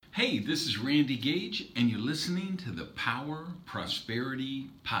Hey, this is Randy Gage, and you're listening to the Power Prosperity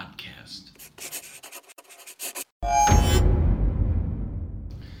Podcast.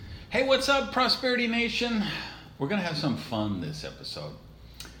 Hey, what's up, Prosperity Nation? We're going to have some fun this episode.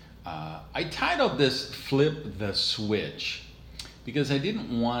 I titled this Flip the Switch because I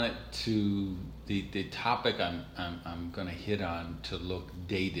didn't want it to, the topic I'm going to hit on to look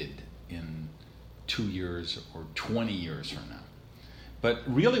dated in 2 years or 20 years from now. But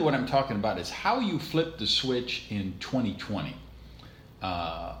really what I'm talking about is how you flip the switch in 2020,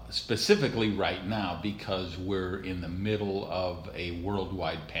 specifically right now because we're in the middle of a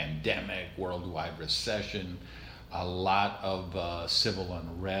worldwide pandemic, worldwide recession, a lot of civil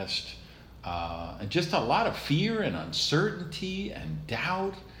unrest, and just a lot of fear and uncertainty and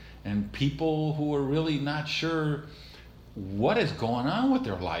doubt, and people who are really not sure what is going on with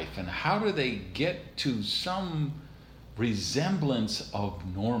their life and how do they get to some resemblance of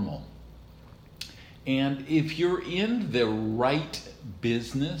normal. And if you're in the right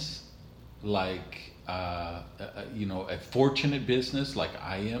business, like a fortunate business like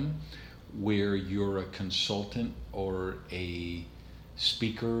I am, where you're a consultant or a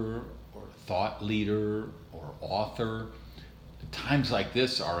speaker or thought leader or author, times like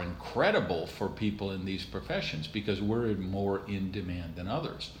this are incredible for people in these professions because we're more in demand than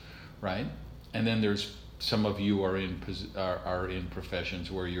others, right? And then there's some of you are in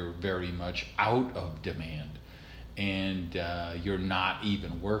professions where you're very much out of demand and you're not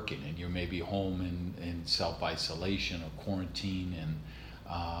even working and you're maybe home in self-isolation or quarantine and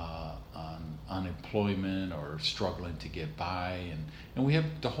on unemployment or struggling to get by. And we have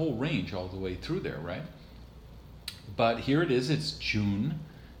the whole range all the way through there, right? But here it is, it's June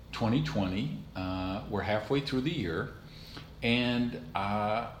 2020. We're halfway through the year. And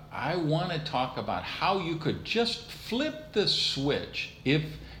I want to talk about how you could just flip the switch if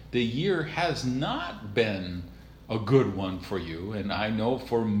the year has not been a good one for you. And I know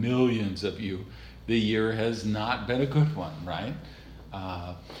for millions of you, the year has not been a good one, right?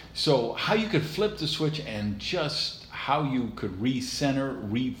 So how you could flip the switch and just how you could recenter,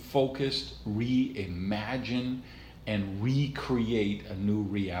 refocus, reimagine, and recreate a new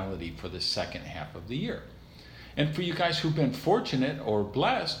reality for the second half of the year. And for you guys who've been fortunate or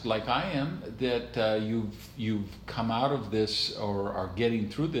blessed, like I am, that you've come out of this or are getting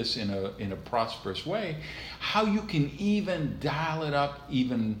through this in a prosperous way, how you can even dial it up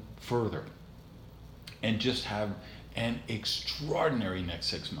even further and just have an extraordinary next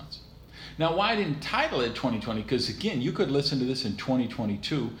 6 months. Now, why I didn't title it 2020, because again, you could listen to this in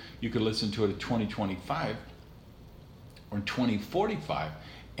 2022, you could listen to it in 2025 or in 2045.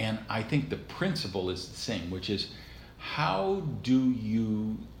 And I think the principle is the same, which is how do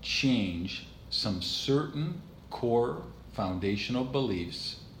you change some certain core foundational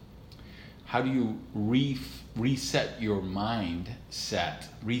beliefs? How do you reset your mindset?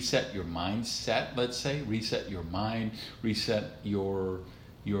 Reset your mindset, let's say. Reset your mind, reset your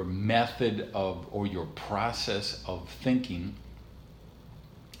method of or your process of thinking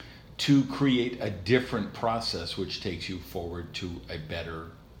to create a different process which takes you forward to a better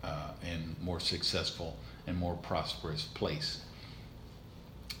and more successful and more prosperous place.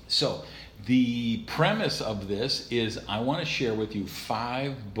 So the premise of this is I want to share with you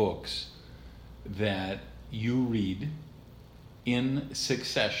 5 books that you read in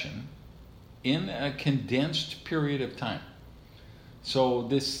succession in a condensed period of time. So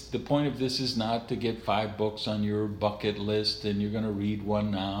the point of this is not to get 5 books on your bucket list and you're going to read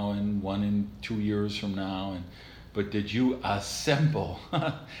one now and one in 2 years from now, but did you assemble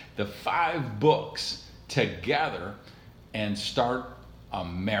the 5 books together and start a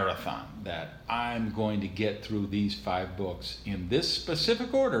marathon that I'm going to get through these 5 books in this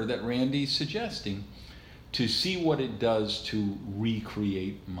specific order that Randy's suggesting to see what it does to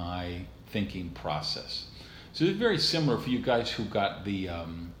recreate my thinking process. So it's very similar for you guys who got the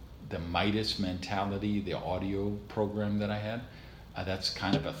Midas Mentality, the audio program that I had. That's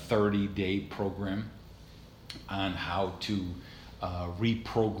kind of a 30-day program on how to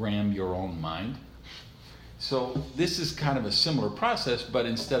reprogram your own mind. So this is kind of a similar process, but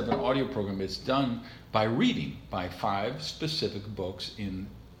instead of an audio program, it's done by reading by 5 specific books in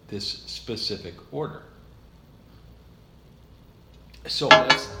this specific order. So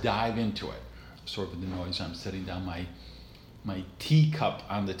let's dive into it. Sort of the noise, I'm setting down my teacup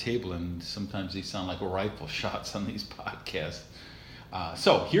on the table, and sometimes they sound like rifle shots on these podcasts.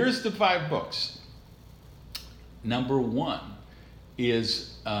 So here's the 5 books. Number 1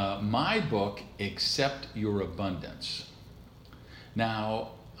 is my book, Accept Your Abundance.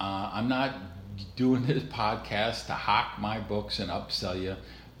 Now, I'm not doing this podcast to hawk my books and upsell you.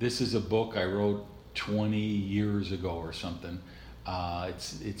 This is a book I wrote 20 years ago or something.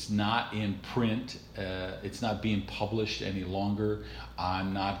 It's not in print. It's not being published any longer.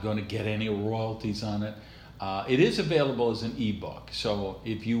 I'm not going to get any royalties on it. It is available as an ebook. So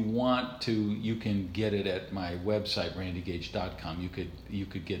if you want to, you can get it at my website, randygage.com. You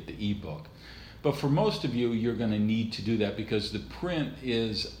could get the ebook. But for most of you, you're going to need to do that because the print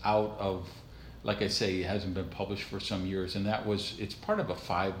is out of, like I say, it hasn't been published for some years. And it's part of a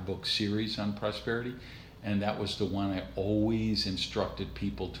 5-book series on prosperity. And that was the one I always instructed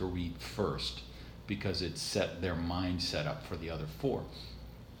people to read first because it set their mindset up for the other 4.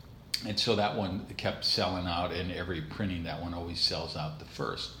 And so that one kept selling out, and every printing, that one always sells out the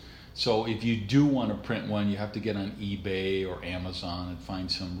first. So if you do want to print one, you have to get on eBay or Amazon and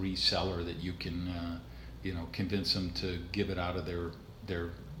find some reseller that you can, convince them to give it out of their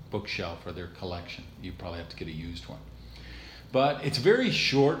bookshelf or their collection. You probably have to get a used one. But it's a very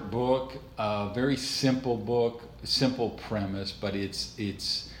short book, very simple book, simple premise, but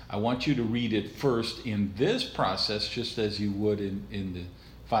I want you to read it first in this process, just as you would in the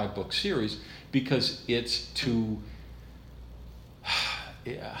 5-book series, because it's to,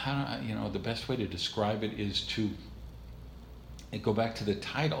 the best way to describe it is to go back to the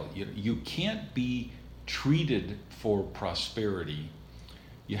title. You can't be treated for prosperity.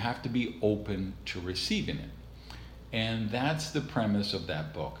 You have to be open to receiving it. And that's the premise of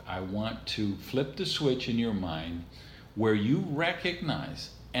that book. I want to flip the switch in your mind where you recognize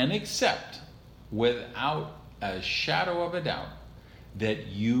and accept without a shadow of a doubt that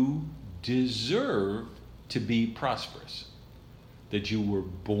you deserve to be prosperous, that you were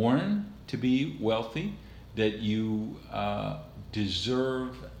born to be wealthy, that you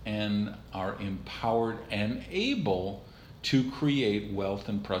deserve and are empowered and able to create wealth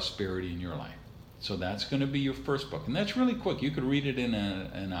and prosperity in your life. So that's going to be your first book. And that's really quick. You could read it in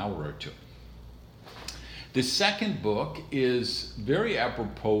an hour or two. The second book is very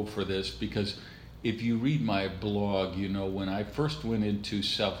apropos for this because if you read my blog, when I first went into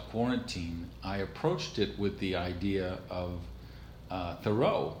self-quarantine, I approached it with the idea of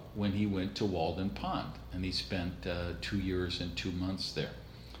Thoreau when he went to Walden Pond. And he spent 2 years and 2 months there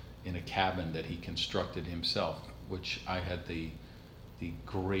in a cabin that he constructed himself, which I had the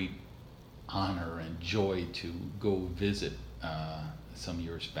great honor and joy to go visit some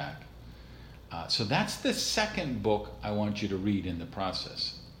years back. So that's the second book I want you to read in the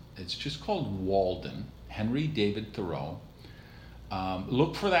process. It's just called Walden, Henry David Thoreau.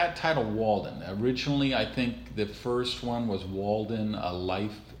 Look for that title, Walden. Originally, I think the first one was Walden, A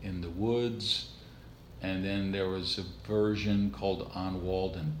Life in the Woods. And then there was a version called On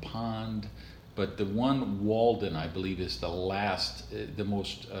Walden Pond. But the one Walden, I believe, is the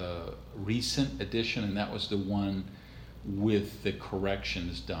most recent edition, and that was the one with the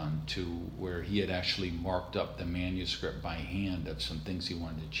corrections done to where he had actually marked up the manuscript by hand of some things he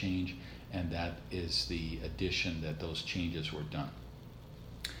wanted to change, and that is the edition that those changes were done.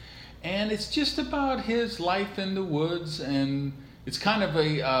 And it's just about his life in the woods, and it's kind of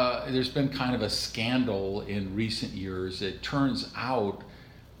there's been kind of a scandal in recent years. It turns out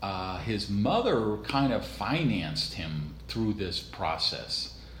his mother kind of financed him through this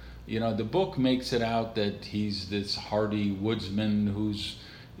process. The book makes it out that he's this hardy woodsman who's,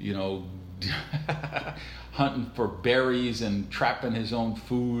 hunting for berries and trapping his own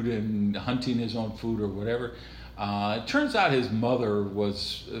food and hunting his own food or whatever. It turns out his mother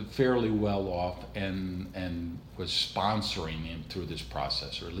was fairly well off and was sponsoring him through this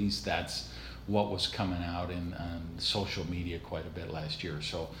process, or at least that's what was coming out on social media quite a bit last year.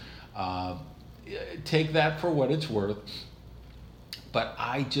 So take that for what it's worth. But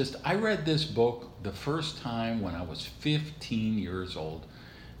I read this book the first time when I was 15 years old,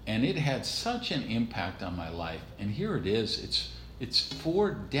 and it had such an impact on my life. And here it is. It's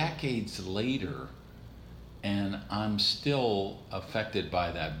 4 decades later, and I'm still affected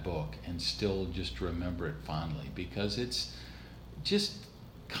by that book and still just remember it fondly because it's just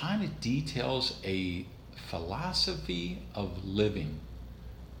kind of details a philosophy of living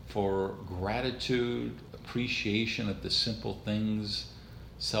for gratitude, appreciation of the simple things,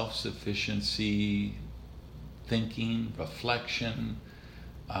 self-sufficiency, thinking, reflection.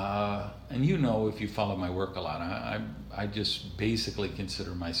 And if you follow my work a lot, I just basically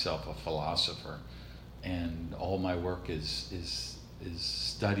consider myself a philosopher. And all my work is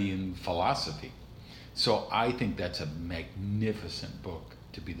studying philosophy. So I think that's a magnificent book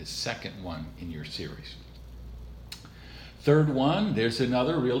to be the second one in your series. Third one, there's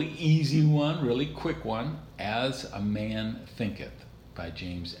another really easy one, really quick one, As a Man Thinketh by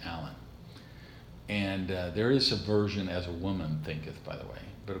James Allen. And there is a version, As a Woman Thinketh, by the way.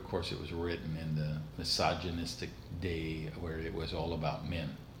 but of course it was written in the misogynistic day where it was all about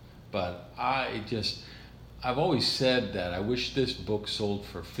men. But I've always said that I wish this book sold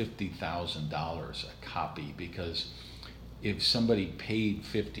for $50,000 a copy, because if somebody paid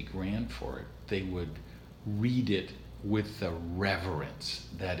 50 grand for it, they would read it with the reverence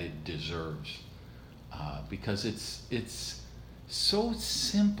that it deserves, because it's so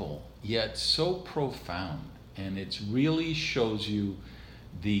simple yet so profound, and it really shows you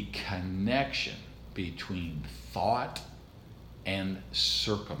the connection between thought and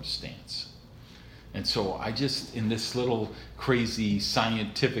circumstance. And so I just, in this little crazy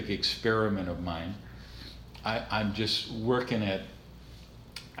scientific experiment of mine, I'm just working at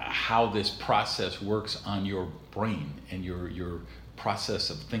how this process works on your brain and your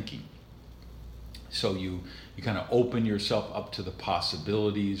process of thinking. So you kind of open yourself up to the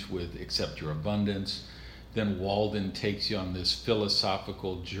possibilities with Accept Your Abundance. Then Walden takes you on this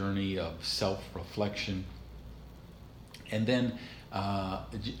philosophical journey of self-reflection. And then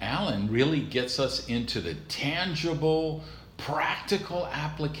Alan really gets us into the tangible, practical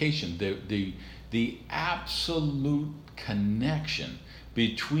application, the absolute connection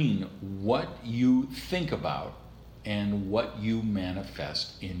between what you think about and what you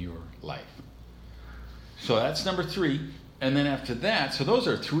manifest in your life. So that's number 3. And then after that, so those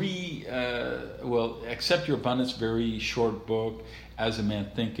are 3, Accept Your Abundance, very short book. As a Man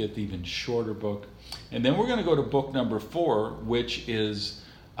Thinketh, even shorter book. And then we're going to go to book number 4, which is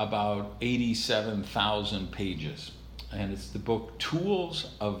about 87,000 pages. And it's the book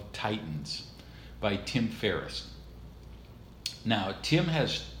Tools of Titans by Tim Ferriss. Now, Tim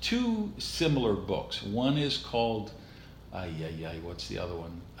has 2 similar books. One is called, what's the other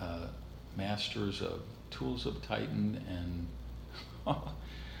one? Masters of Tools of Titan and,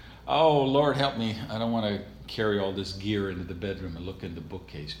 oh, Lord help me. I don't want to carry all this gear into the bedroom and look in the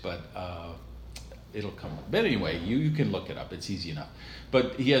bookcase, but it'll come up. But anyway, you can look it up. It's easy enough.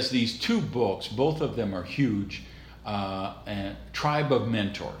 But he has these 2 books. Both of them are huge. And Tribe of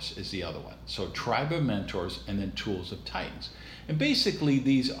Mentors is the other one. So Tribe of Mentors and then Tools of Titans. And basically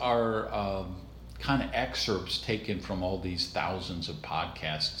these are kind of excerpts taken from all these thousands of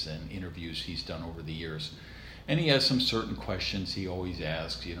podcasts and interviews he's done over the years. And he has some certain questions he always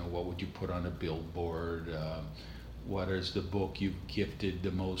asks, what would you put on a billboard? What is the book you've gifted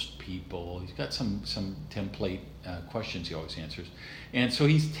the most people? He's got some template questions he always answers. And so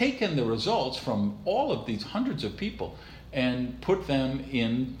he's taken the results from all of these hundreds of people and put them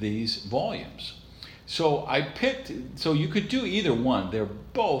in these volumes. So I picked, so you could do either one. They're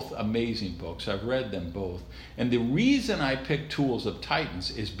both amazing books. I've read them both. And the reason I picked Tools of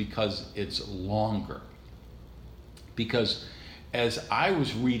Titans is because it's longer. Because as I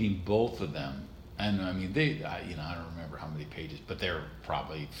was reading both of them, and I mean, I don't remember how many pages, but they're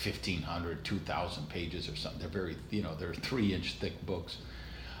probably 1,500, 2,000 pages or something. They're very, they're 3-inch thick books.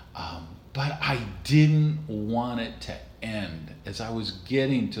 But I didn't want it to end. As I was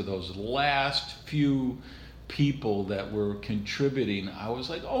getting to those last few people that were contributing, I was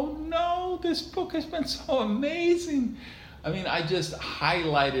like, oh no, this book has been so amazing. I mean, I just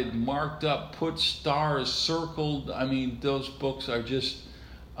highlighted, marked up, put stars, circled. I mean, those books are just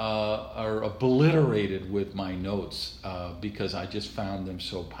are obliterated with my notes because I just found them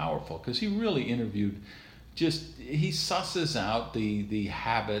so powerful. Because he really interviewed, he susses out the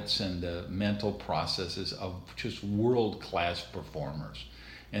habits and the mental processes of just world-class performers.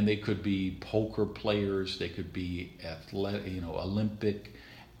 And they could be poker players, they could be Olympic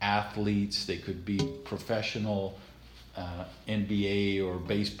athletes, they could be professional NBA or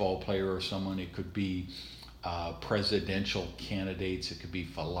baseball player or someone. It could be presidential candidates. It could be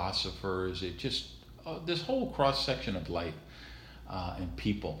philosophers. It just this whole cross section of life and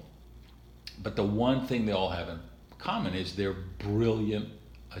people. But the one thing they all have in common is they're brilliant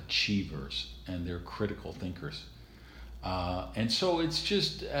achievers and they're critical thinkers. And so it's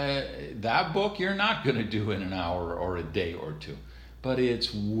just that book you're not going to do in an hour or a day or two, but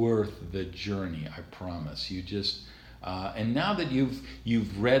it's worth the journey. I promise. You just and now that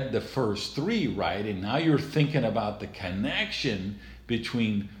you've read the first 3, right, and now you're thinking about the connection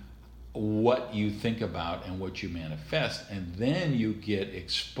between what you think about and what you manifest, and then you get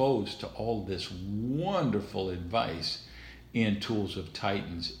exposed to all this wonderful advice in Tools of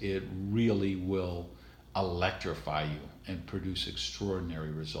Titans. It really will electrify you and produce extraordinary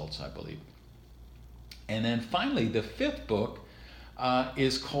results, I believe. And then finally, the 5th book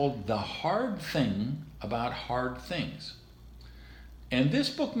is called The Hard Thing About Hard Things. And this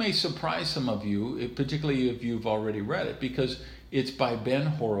book may surprise some of you, particularly if you've already read it, because it's by Ben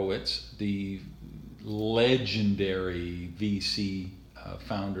Horowitz, the legendary VC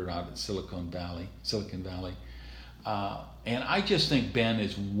founder out at Silicon Valley. And I just think Ben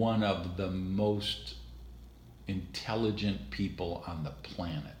is one of the most intelligent people on the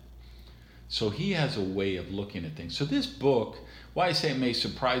planet. So he has a way of looking at things. So this book, why I say it may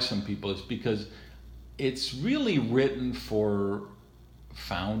surprise some people, is because it's really written for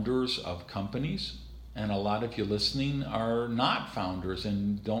founders of companies. And a lot of you listening are not founders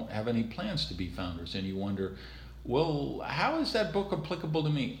and don't have any plans to be founders. And you wonder, well, how is that book applicable to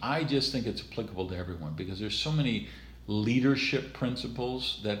me? I just think it's applicable to everyone because there's so many leadership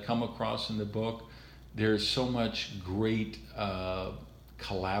principles that come across in the book. There's so much great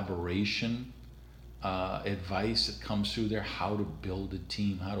collaboration advice that comes through there, how to build a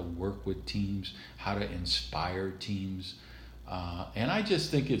team, how to work with teams, how to inspire teams. And I just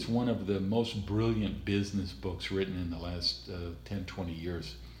think it's one of the most brilliant business books written in the last 10, 20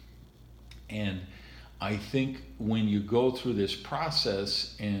 years. And I think when you go through this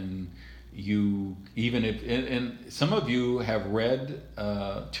process and you, even if, and some of you have read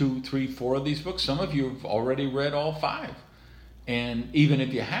 2, 3, 4 of these books, some of you have already read all 5. And even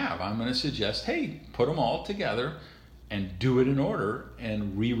if you have, I'm going to suggest, hey, put them all together and do it in order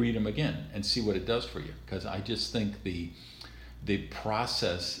and reread them again and see what it does for you. Because I just think the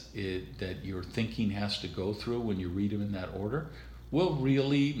process that your thinking has to go through when you read them in that order will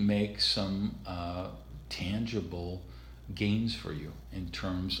really make some tangible gains for you in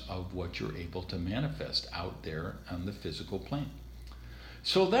terms of what you're able to manifest out there on the physical plane.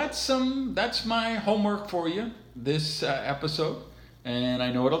 So that's my homework for you this episode, and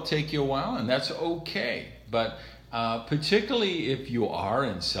I know it'll take you a while, and that's okay. But particularly if you are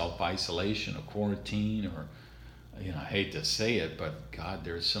in self-isolation or quarantine, or I hate to say it, but God,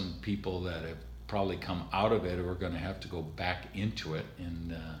 there's some people that have probably come out of it who are going to have to go back into it.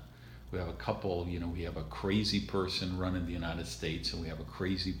 And we have a couple. We have a crazy person running the United States, and we have a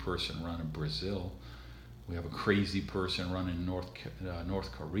crazy person running Brazil. We have a crazy person running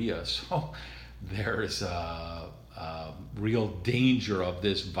North Korea. So there's a real danger of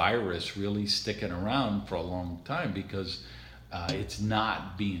this virus really sticking around for a long time because it's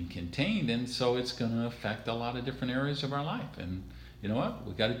not being contained. And so it's going to affect a lot of different areas of our life. And you know what?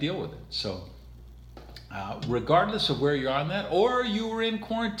 We got to deal with it. So regardless of where you're on that, or you were in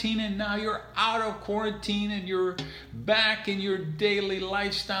quarantine and now you're out of quarantine and you're back in your daily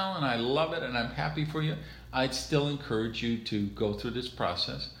lifestyle, and I love it and I'm happy for you, I'd still encourage you to go through this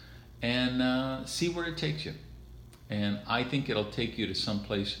process and see where it takes you. And I think it'll take you to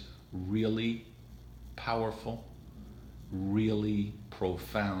someplace really powerful, really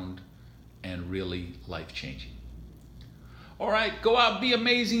profound, and really life-changing. All right, go out, be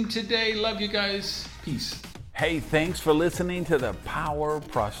amazing today. Love you guys. Peace. Hey, thanks for listening to the Power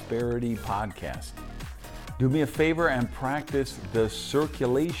Prosperity Podcast. Do me a favor and practice the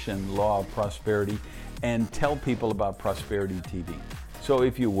circulation law of prosperity and tell people about Prosperity TV. So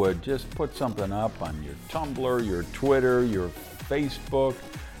if you would, just put something up on your Tumblr, your Twitter, your Facebook,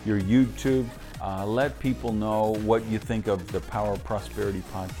 your YouTube. Let people know what you think of the Power Prosperity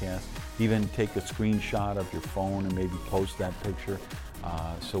Podcast. Even take a screenshot of your phone and maybe post that picture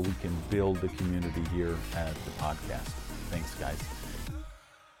so we can build the community here at the podcast. Thanks, guys.